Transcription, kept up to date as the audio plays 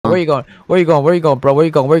Where you going? Where you going? Where you going, bro? Where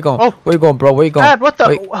you going? Where you going? Oh. Where you going, bro? Where you going? Ab, what the?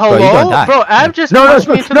 Bro, you gonna die. Bro, Ab just pushed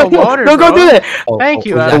me into the water, No, bro. go do that. Thank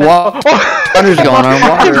you, The Ab. water's going on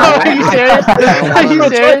water. Bro, are you serious? Are you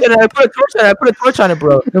serious? I put a torch on it. I put a torch on it,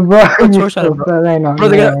 bro. Bro,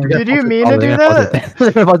 Did you mean to do that?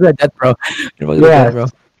 They're about to death, bro. Bro.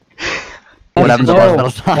 What happened to the boss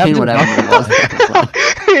battle sign? What happened to the boss battle sign?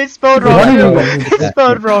 It's spelled wrong. It's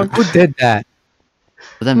spelled wrong. Who did that?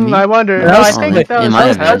 Was that me? I wonder. That No, I was think me. that It was might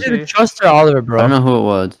have been. How did you Apache. trust her, Oliver, bro? I don't know who it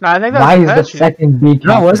was. No, I think that Why was is the Apache. second beat?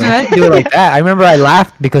 No, wasn't I do it like that? I remember I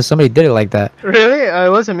laughed because somebody did it like that. Really?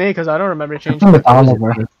 It wasn't me because I don't remember changing. With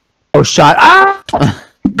Oliver. Oh, shot! Ah!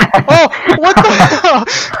 Oh, what the hell?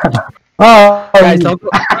 Oh, Guys,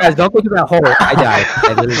 don't go to that hole. I died. I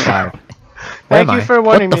literally died. Where Thank am you I? for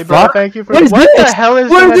warning What the me, bro. fuck? Thank you for. What is What the this? hell is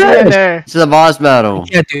What gonna is be in this? there? This is a boss battle. I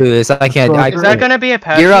can't do this. I can't. Is that gonna be a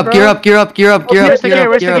patch? Gear up, bro? gear up, gear up, gear up, gear Where's up, the gear gear? up,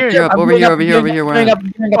 Where's the gear up, gear? gear up. Over here, over here, over here. Where am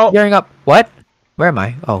I? Gearing up. What? Where am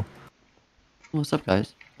I? Oh, What's up,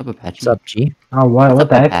 guys? What's up, Apache? what's up, G? Oh, what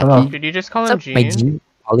the heck? Hello. Did you just call What's him up, my Gene? G?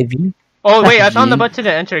 Olive? Oh wait, I found the Gene? button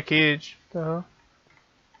to enter cage. The hell?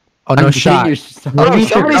 Oh, no shot. Maybe you should somebody's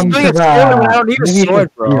come doing to a sword when I don't need a maybe you sword,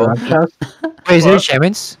 should bro. do a chest. Wait, is there What?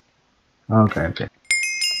 enchantments? Okay, okay.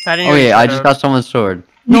 I didn't Oh even yeah, I shut just up. got someone's sword.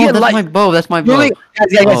 You No, get that's light- my bow. That's my You bow. only,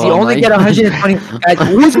 guys, you Oh only my get God. 120. Guys,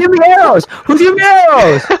 who's giving me arrows? Who's giving me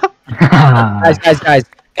arrows?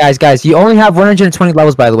 Guys, you only have 120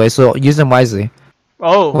 levels, by the way, so use them wisely.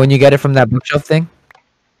 Oh, When you get it from that bookshelf thing.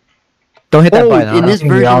 Don't hit that Oh, button. in this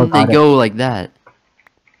think we all version, they got it. go like that.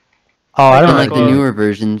 Oh, I In don't like like the cool. newer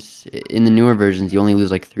versions, you only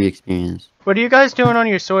lose like 3 experience. what are you guys doing on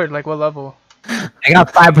your sword? Like what level? I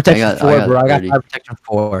got 5 protection I 4, got bro. I got 30. 5 protection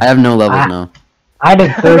 4. I have no levels Ah. now. I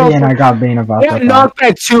did 30 and I got Bane of I got Alpha.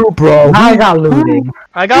 knockback 2, bro. I got looting.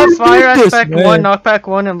 I got Who fire did this, aspect man? 1, knockback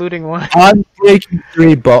 1, and looting 1. I'm breaking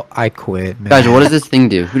 3, but I quit, man. Guys, what does this thing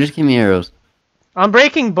do? Who just gave me arrows? I'm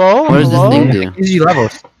breaking bow. What does this hello? thing do? It gives you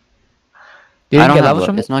levels. You I didn't don't get have levels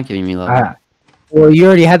from It's it? not giving me levels. Well, you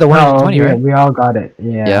already had the No, 120, right? we all got it.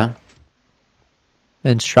 Yeah. Yeah.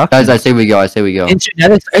 Instructions. Guys, I say we go. I say we go. It's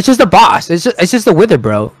just a boss. It's just a wither,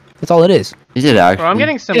 bro. That's all it is. Is it actually? Bro, I'm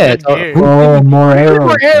getting some Yeah, good it's all- gear. Oh, more arrows.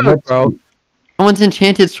 More arrows, Let's- bro. Someone's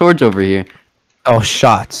enchanted swords over here. Oh,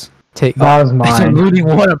 shots. Take. That was I'm mine. looting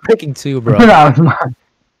 1. I'm breaking 2, bro. That was mine.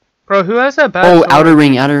 Bro, who has that bad Oh, sword? outer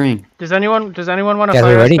ring, outer ring. Does anyone want a Guys, we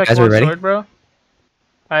fire ready? aspect Guys, we 1 ready? sword, bro?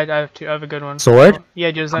 I have two. I have a good one. Sword?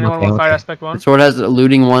 Yeah, does anyone Okay, want fire okay. aspect 1? The sword has a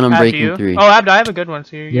looting 1. I'm Ab, do breaking you? 3. Oh, Abd, I have a good one,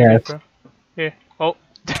 so you're Yes. good, bro. Here. Oh.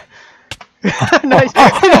 Nice.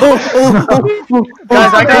 Oh,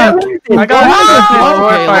 Guys, I got Oh,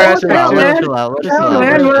 okay, fire let's chill aspect out. 2. Let's chill out. Let's chill out.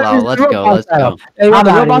 Let's chill out. Let's go. Let's go. Hey, you want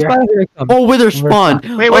the I'm real outta boss here. battle? Here it comes. Oh, wither spawn.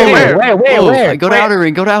 Wait, Oh, where? Go to outer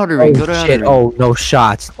ring. Go to outer ring. Go to outer Shit. ring. Oh, no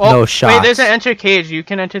shots. Oh, No shots. Wait, there's an enter cage. You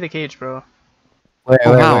can enter the cage, bro. Where?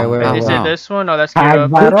 Oh, wow. Is wow. it this one? No, that's Tag gear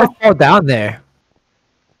up. battle? Who just fall down there?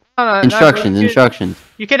 No, Instructions. you- Instructions.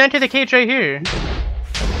 You can enter the cage right here.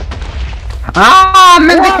 Ah, I'm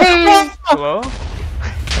in the cage! Hello?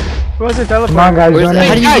 Who was it teleporting? Come on, guys, Where's run the-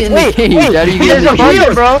 how do in. you get in the cage? How do you get in the There's a button,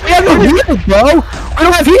 cage? bro. We have no heals, bro. We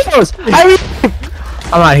don't have heals.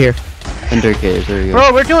 I'm out here. Enter cage. There you go.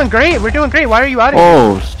 Bro, we're doing great. We're doing great. Why are you out of here?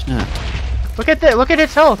 Oh, snap. Look at that. Look at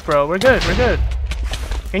its health, bro. We're good. We're good.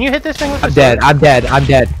 Can you hit this thing with I'm the dead. sword? I'm dead. I'm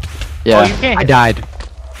dead. Oh, Yeah. you can't I hit. died.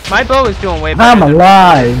 My bow is doing way better. I'm than-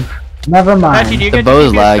 alive. Never Apache, do mind. you The get bow to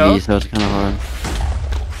is keep your laggy, stuff? so it's kind of hard.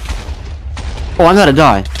 Oh, I'm gonna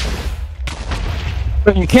die.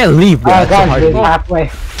 Bro, you can't leave, bro. Alright, That's so guys, hard to we're leave. halfway.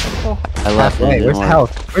 I left. Hey, it where's the didn't work.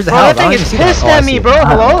 health? Where's the Bro, health? that I thing don't is even see that. pissed Oh, I at see me, it. bro.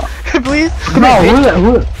 Hello? Please? No,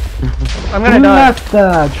 who I'm gonna die. left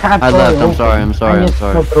the trap I door left. I'm open? sorry. I'm sorry. I I'm need to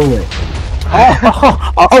sorry. go through it.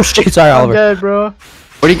 Oh, shit. Sorry, I'm Oliver. dead, bro.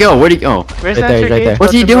 Where'd he go? Where'd he go? Where's Right that there, he's right there.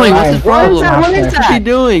 What's he doing? What's his What is problem? that? What is What's he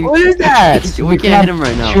doing? What is that? We can't hit him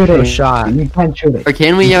right now. Shoot it. No shot. You can't shoot it. Or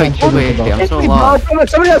can we? You Yeah, can't shoot wait, it, okay, I'm Hit so me, bro. lost.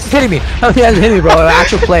 Somebody else is hitting me. Somebody else is hitting me, bro. An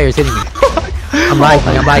actual player is hitting me. I'm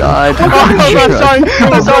lagging. I'm lagging. God. Oh, I'm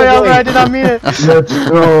sorry. I'm sorry, Albert. I did not mean it. Let's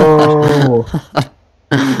go.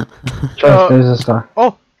 Trust, there's a star.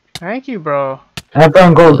 Oh, thank you, bro.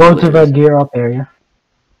 Everyone go to the gear up area.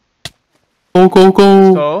 Go, go,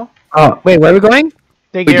 go. So, Oh, Wait, where are we going?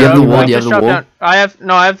 they do you gear have up. the wool? I Do you have just the dropped wool? down.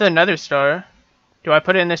 I have the nether star. Do I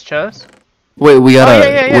put it in this chest? Wait, we gotta.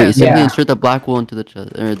 yeah. Wait, so you Yeah. can insert the black wool into the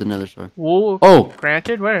chest or the nether sword. Wool Oh,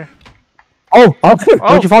 granted? Where? Oh,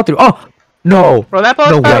 where'd you fall through? Oh, no. Bro, that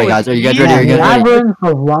boss No battle way, was guys. Are you guys easy. ready? Are you guys ready? labyrinth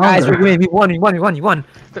of Guys, we longer. win. We won. We won. We won. We won.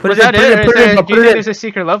 Was that it? Or is there, do you think there's a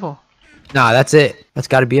secret level? Nah, that's it. That's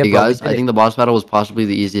gotta be it, Hey bro. guys, I think the boss battle was possibly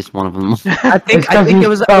the easiest one of them. I think it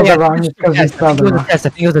was. spelled Yeah, it wrong. It's 'cause you I spelled think it it was a wrong. test. I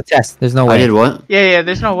think it was a test. There's no way. I did what? Yeah,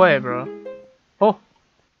 there's no way, bro. Oh.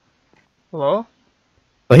 Hello?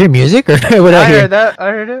 Oh, hear music or what? I I hear? heard that. I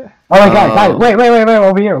heard it. Oh my god, guys, wait,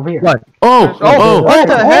 over here. What? Oh! Oh, what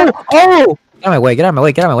the heck? Oh! Get out of my way! Get out of my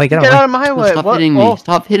way! Get out of my way! Get out Get of out my way! of my way. Stop What? hitting me! Oh.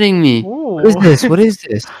 Stop hitting me! Ooh. What is this? What is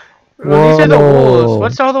this? Well, these are the wolves. Whoa.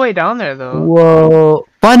 What's all the way down there, though? Whoa!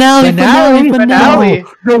 Finale! Finale.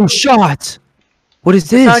 No shot! What is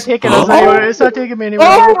It's not this? taking us Oh. anywhere. It's not taking me anywhere.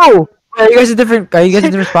 Oh! Are you guys in different? Are you guys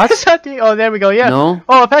in different spots? It's not oh, there we go. Yeah. No?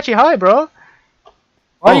 Oh, Apache, hi, bro.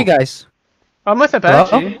 Where are you guys? I'm with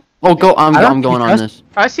Apache. Oh, go! I I'm don't going think on that's- this.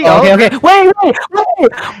 I see. Oh, okay, Oliver. okay. Wait,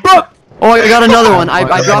 bro. Oh, I got another one. I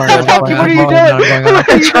dropped it. Apache, what are you doing? What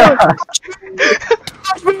are you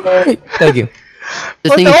doing? Thank you. This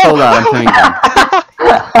What thing the- is so loud. I'm turning it down.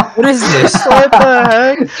 What is this? What the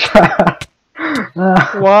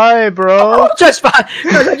heck? Why, bro? Just fine.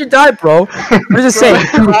 Guys, I just died, bro. What does it say?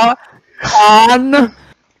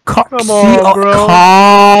 Come on, bro.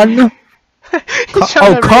 Con. He's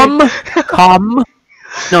trying to read. Come.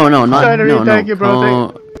 No, not Trying to no, read, thank you, bro,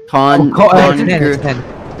 no.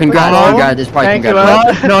 Congrats, Hello? congrats. It's probably Thank you,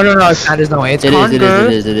 congrats. No, it's not. There's no way. It's It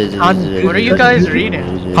is. What are you guys reading?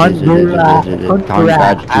 Congratulations.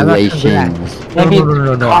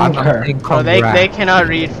 No. I'm Conquer. saying Oh, they congrats. cannot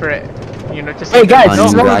read for it. You know, just Hey guys, no.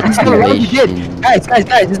 this is all the levels we did. Congratulations. Guys,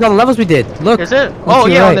 this is all the levels we did. Look. Is it? Look Oh,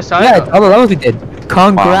 to yeah, your on the right. side. Yeah, it's all the levels we did.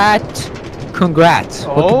 Congrats. What could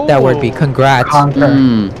that word be? Oh. Congrats. Conquer.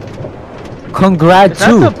 Mm. Congrats Is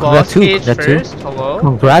that the boss stage Congrats. first? Hello?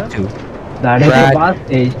 Congrats. That is Congrats. the boss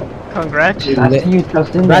stage. Congrats. I see you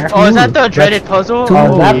just in there. Congrats. Oh, is that the Congrats. dreaded puzzle? Two.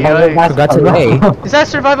 Oh, that yeah. puzzle, that's Congratulate. puzzle. Is that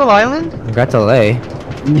Survival Island? Congrats, LA. You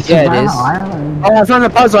Yeah, it survive is. on island. Oh,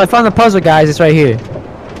 I found the puzzle, guys. It's right here.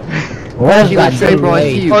 What is You that? got straight, bro. I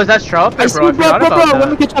see you. Oh, is that strawberry, I see, bro? I bro. forgot about Let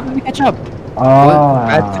me that. catch up. Oh.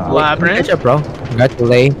 Let me Labyrinth? catch up, bro.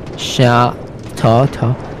 Congratulations.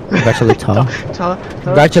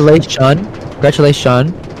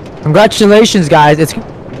 Congratulations, guys. It's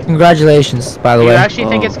congratulations, by the You way. actually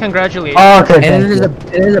think it's congratulations? Oh, okay, And thank it is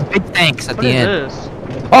you. a big thanks at What the is end. this?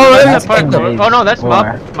 Oh, That's that's a parkour. Oh no, that's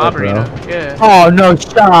mob bro. arena. Yeah. Oh no,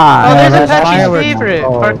 shot. Oh, there's that's Apache's firework. favorite,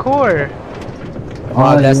 Oh. parkour.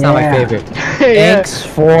 Oh, that's not my yeah. favorite. Yeah. Thanks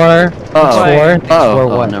for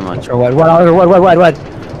what? never mind. Thanks for what?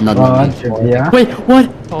 What? Nothing. Yeah. Wait, what?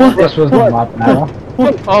 Oh, This was the mob battle.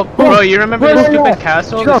 oh, bro, you remember the stupid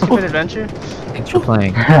castle, the stupid adventure? Thanks for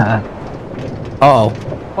playing. Oh.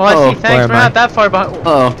 Oh, I Oh, see. where Thanks. am We're I? not that far behind.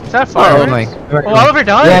 Oh. Is that Oh, far? where am I? Where am Oh, I? Oliver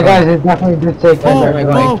died. Yeah, guys, it definitely did take Oh, over.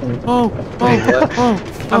 my God.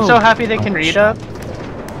 I'm so happy they can read up.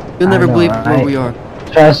 You'll never I know, believe where right? we are.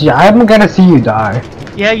 Trust you, I'm gonna see you die.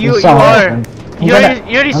 Yeah, you saw are. it. You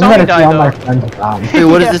already I'm saw me gonna see die all my though. friends die. Wait,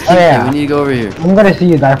 what is this thing? Yeah. We need to go over here. I'm gonna see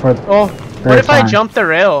you die for Oh, what if I time. jump the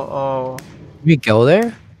rail? Oh. Can we go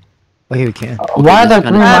there? Oh, here we can. Why are this the kinda-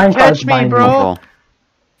 three mine Catch carts me, behind bro. me? Fall.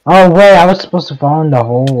 Oh wait, I was supposed to fall in the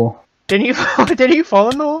hole. Didn't you? Didn't you fall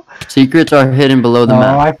in the hole? Secrets are hidden below the No,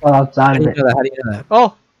 map. I fell How outside do of you it. know that? How do you know that?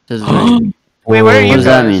 Oh, Says right. wait, where are you What does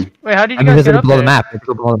that guys? mean? Wait, how did I you mean, guys because get it's up below the there? map. It's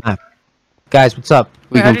below the map. Guys, what's up?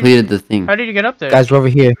 We Wait, how did completed the thing. How did you get up there? Guys, we're over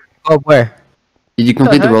here. Oh, where? Did you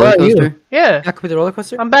complete the heck? roller Where are you? coaster? Yeah, Not the roller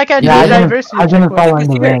coaster? I'm back at Yeah, diversity. I didn't checkpoint. fall in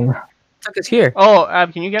the Here. ring. Took us here. Oh,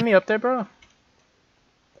 can you get me up there, bro?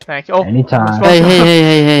 Thank you. Oh, Anytime. Hey, hey, hey,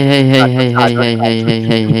 hey, hey, hey, hey, hey, hey, hey, hey, hey,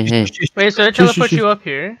 hey, hey, hey. wait, so it teleports you up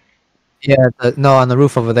here? Yeah, no, on the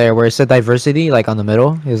roof over there where it said diversity, like on the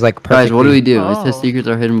middle. It was like perfect. Guys, what do we do? It says Oh. secrets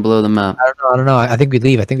are hidden below the map. I don't know. I think we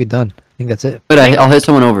leave. I think we're done. I think that's it. Wait, I'll hit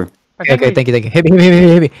someone over. I Okay, think we- thank you. Hit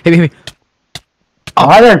me. Hit me.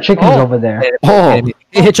 Why are there chickens Oh. over there? Oh!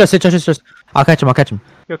 Hit us. I'll catch him.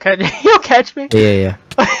 You'll catch. You'll catch me. Yeah.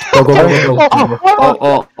 Go. Oh,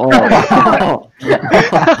 Oh, oh, oh.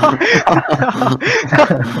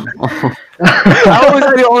 I was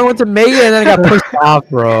the only one to make it, and then I got pushed off,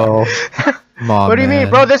 bro. Come on, what do you mean, man.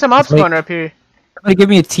 bro? There's a mob Just make- spawner up here. Somebody give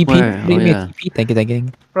me a TP. Where? Give me yeah. a TP. Thank you.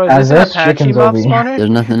 Bro, Guys, is this there's an Apache chickens mob over here. spawner? There's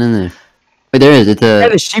nothing in there. Wait, there is. It's a. Yeah,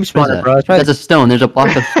 the sheep what is spawner, that? bro. That's a stone. There's a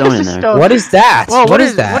block of stone in It's a there. stone. What is that? Whoa, what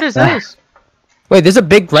is that? What is this? Wait, there's a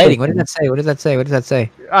big writing. What does that say? What does that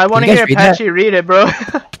say? I want to you guys hear read that? Apache read it, bro.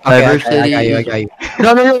 Okay, Diversity. I got you.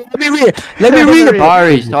 No, let me read it. Let me read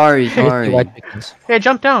it. Sorry. White chickens. Hey,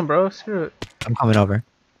 jump down, bro. Screw it. I'm coming over.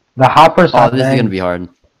 The hoppers Oh, are this is gonna be hard.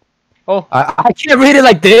 Oh, I can't read it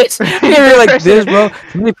like this. I can't read it like this, bro.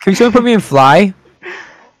 Can someone put me in fly?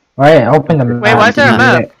 Right, open the map. wait, why is there a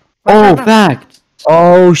map? Oh, fact.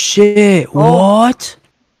 Oh shit! Oh. What?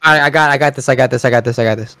 I got this.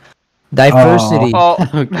 Diversity. Oh.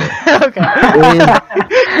 Okay.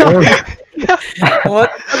 What the fuck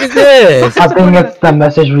is this? I think it's the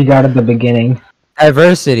message we got at the beginning.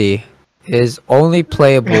 Diversity is only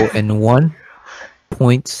playable in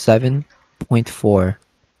 1.7.4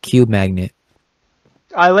 cube magnet.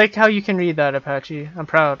 I like how you can read that, Apache. I'm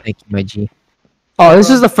proud. Thank you, my G. Oh, this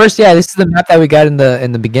is the first. Yeah, this is the map that we got in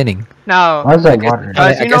the beginning. Now, Why is that water?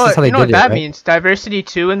 guys, I you guess know that's how what, they you know what did it, that right? means? Diversity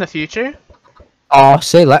 2 in the future. Oh,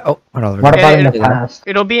 say like. Oh, hold on. What about in the Okay, past?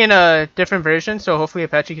 It'll be in a different version, so hopefully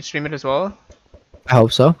Apache can stream it as well. I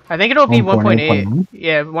hope so. I think it'll be 1.8. 1.8.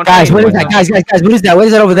 Yeah, 1.8. Guys, what is that? Guys, what is that? What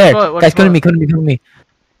is that over there? What Guys, come to what? me, come to me, come to me.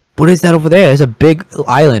 What is that over there? There's a big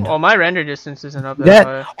island. Oh, my render distance isn't up that That.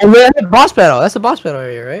 high. Oh, that's the boss battle. That's the boss battle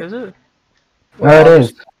right here, right? Is it? There it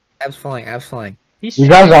is. Abs flying. Abs flying. He's You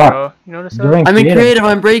guys streaming, are bro. You notice that? doing I'm in creative.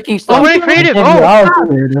 I'm breaking stuff. Oh, we're in creative. You're Oh, all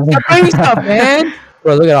weird. Stop breaking stuff, man.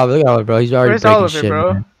 Bro, look at all, bro. He's already where's breaking Oliver, shit,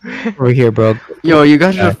 bro? man. Over here, bro. Yo, you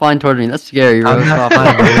guys are just flying towards me. That's scary, bro. I'm not Stop.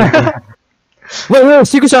 fine, bro. Wait,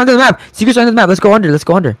 secrets are under the map. Secrets are under the map. Let's go under. Let's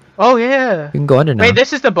go under. Oh, yeah. We can go under now. Wait,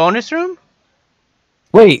 this is the bonus room?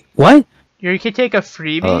 Wait, what? You can take a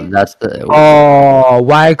freebie? Oh, that's the. Oh,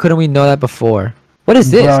 why couldn't we know that before? What is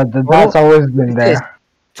this? Bro, that's always been there.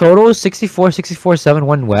 Total 64, 64,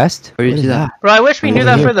 71 west. Where do you What is see that? Bro, I wish we knew Over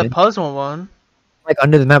that here, for the kid. puzzle one. Like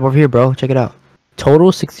under the map over here, bro. Check it out.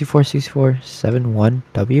 Total 64, 64, 71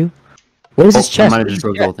 W. What is this I chest? might have What is just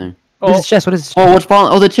broke the whole thing. What is this chest? What is this? Oh, what's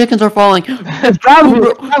falling? Oh, the chickens are falling. It's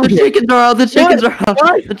The chickens are out. The chickens are out.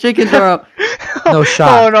 The chickens are out. No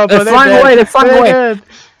shot. Oh, no, bro. They're flying away. They're flying away. dead.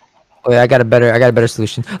 Wait, I got a better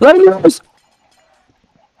solution. Let me use.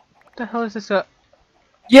 What the hell is this?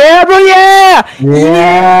 Yeah, bro. Yeah.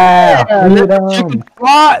 Yeah. Let the Freedom. chicken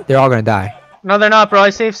fly. They're all gonna die. No, they're not, bro. I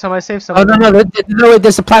saved some. I saved some. Oh no, wait,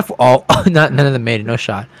 there's a platform. Oh, none of them made it. No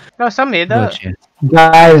shot. No, some made No that. chance.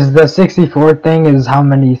 Guys, the 64 thing is how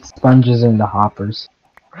many sponges in the hoppers.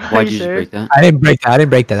 Why'd you you just sure? break that? I didn't break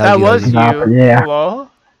that. That was you. Nah, yeah. Hello?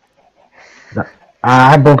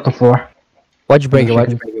 I broke the floor. Why'd you break it?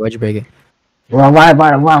 Why'd you break it? Well,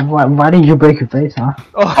 why did you break your face, huh?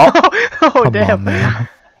 Oh, oh Come damn. on, man.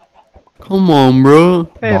 Come on, bro.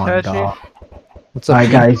 Hey, Come on, Apache. dog. What's up,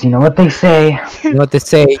 Alright, man? guys, you know what they say. You know what they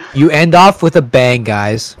say? You end off with a bang,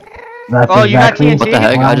 guys. That's Oh, you got exactly TNT? What the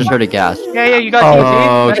heck? I just heard a gas. Yeah, you got Oh,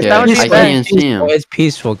 TNT. okay. That was I your bang. can't see him. It's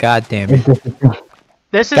peaceful. God damn it.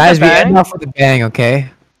 This is Guys, the we bang. end off with a bang, okay?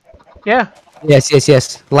 Yeah.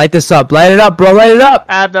 Yes. Light this up. Light it up, bro. Light it up.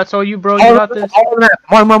 Ab, that's all you, bro. You got this.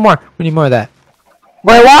 More. We need more of that.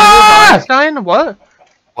 Wait, what? Einstein? What?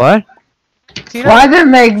 What? See that? Why did it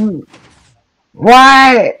make...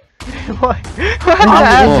 Why? What? What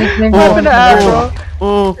happened to Ab? What happened to Ab, bro?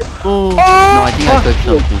 Oh. No, I think I cooked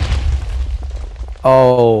something.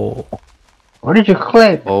 Oh. What did you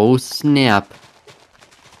click? Oh, snap.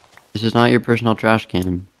 This is not your personal trash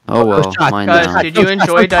can. Oh well, shots, mine Guys, now. did you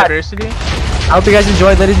enjoy diversity? I hope you guys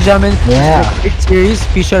enjoyed, ladies and gentlemen. Yeah. This is a great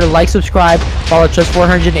series. Be sure to like, subscribe, follow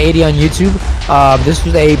Trust480 on YouTube. This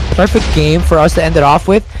was a perfect game for us to end it off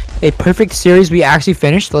with. A perfect series we actually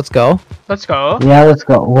finished. Let's go. Let's go. Yeah, let's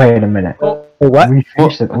go. Wait a minute. Oh, What? We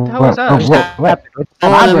finished it. What the hell was that? What?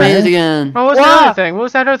 Oh, the maze again. what was the other thing? What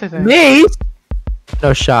was that other thing? Maze?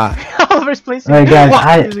 No shot. Oliver's placing. Hey guys,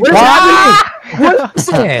 What is happening? What is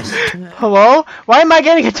this? Hello? Why am I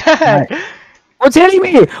getting attacked? What's hitting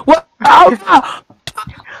me? What? Ow!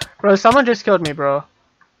 Bro, someone just killed me, bro.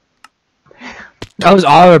 That was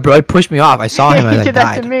Oliver, bro. He pushed me off. I saw him he as I did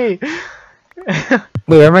that to died. me.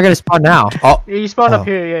 Wait, where am I gonna spawn now? Oh, You spawned Oh. up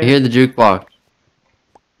here, I yeah. hear the jukebox.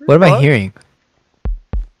 what am I What? hearing?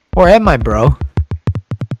 Where am I, bro?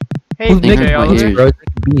 Hey, Who's Think making it's my Oliver. music, bro? It's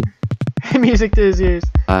like a beat. Music to his ears.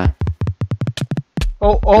 I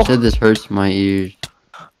Oh. said this hurts my ears.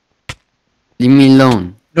 Leave me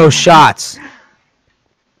alone. No shots.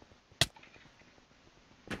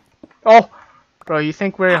 Oh. Bro, you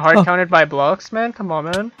think we're hard counted by blocks, man? Come on,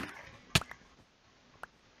 man.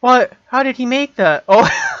 What? How did he make that? Oh.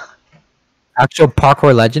 Actual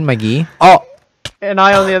parkour legend, my gi. Oh, And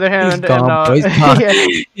I, on the other he's hand, gone, bro. He's gone. yeah.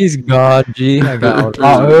 He's gone, G. I got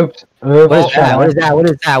Oh, oops. What is that? What is that? What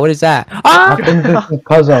is that? What is that? I Ah! think this is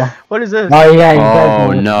puzzle. What is this? Oh yeah, you guys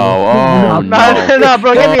Oh know. no! Oh No, no!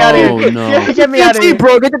 bro, get me out of here. Oh, no. Get me out of TNT, here.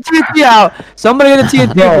 bro. Get the TNT out. Somebody get the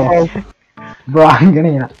TNT, bro. Bro, I'm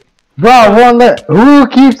getting it. Bro, won't let. Who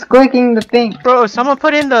keeps clicking the thing? Bro, someone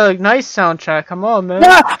put in the nice soundtrack. Come on, man.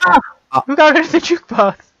 Who got rid of the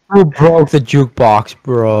jukebox? Who broke the jukebox,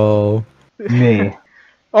 bro? Me.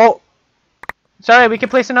 Oh. Sorry, we can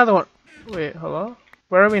place another one. Wait, hello?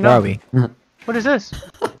 Where are we Where now? are we? What is this?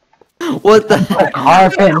 What the?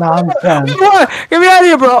 Carpet nonsense. What? Get me out of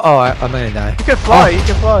here, bro. Oh, I'm gonna die. You can fly. You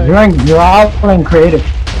can fly. You're all in creative.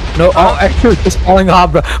 No, oh, actually, it's falling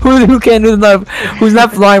off, bro. Who can? Who's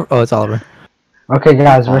not flying? Oh, it's Oliver. Okay,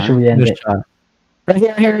 guys, where should we end it? Right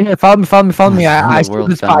here. Follow me. I see a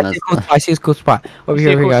good spot. messed I see a cool spot. Over You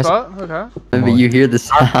see a here, cool guys. spot? Okay. But you hear the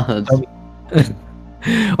sounds.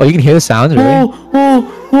 Oh, you can hear the sounds, really?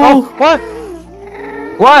 Oh, what?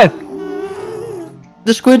 What?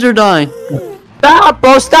 The squids are dying. Stop,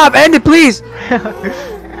 bro! Stop! End it, please.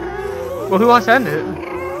 Well, who wants to end it?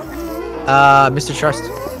 Mr. Trust.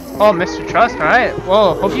 Oh, Mr. Trust. All right.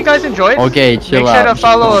 Well, hope you guys enjoyed. Okay, chill Make out. sure to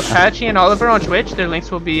follow Apache and Oliver on Twitch. Their links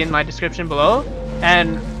will be in my description below.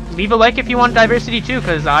 And leave a like if you want diversity too,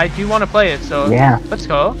 because I do want to play it. So Yeah. let's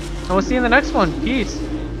go. And we'll see you in the next one. Peace.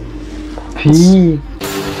 Peace.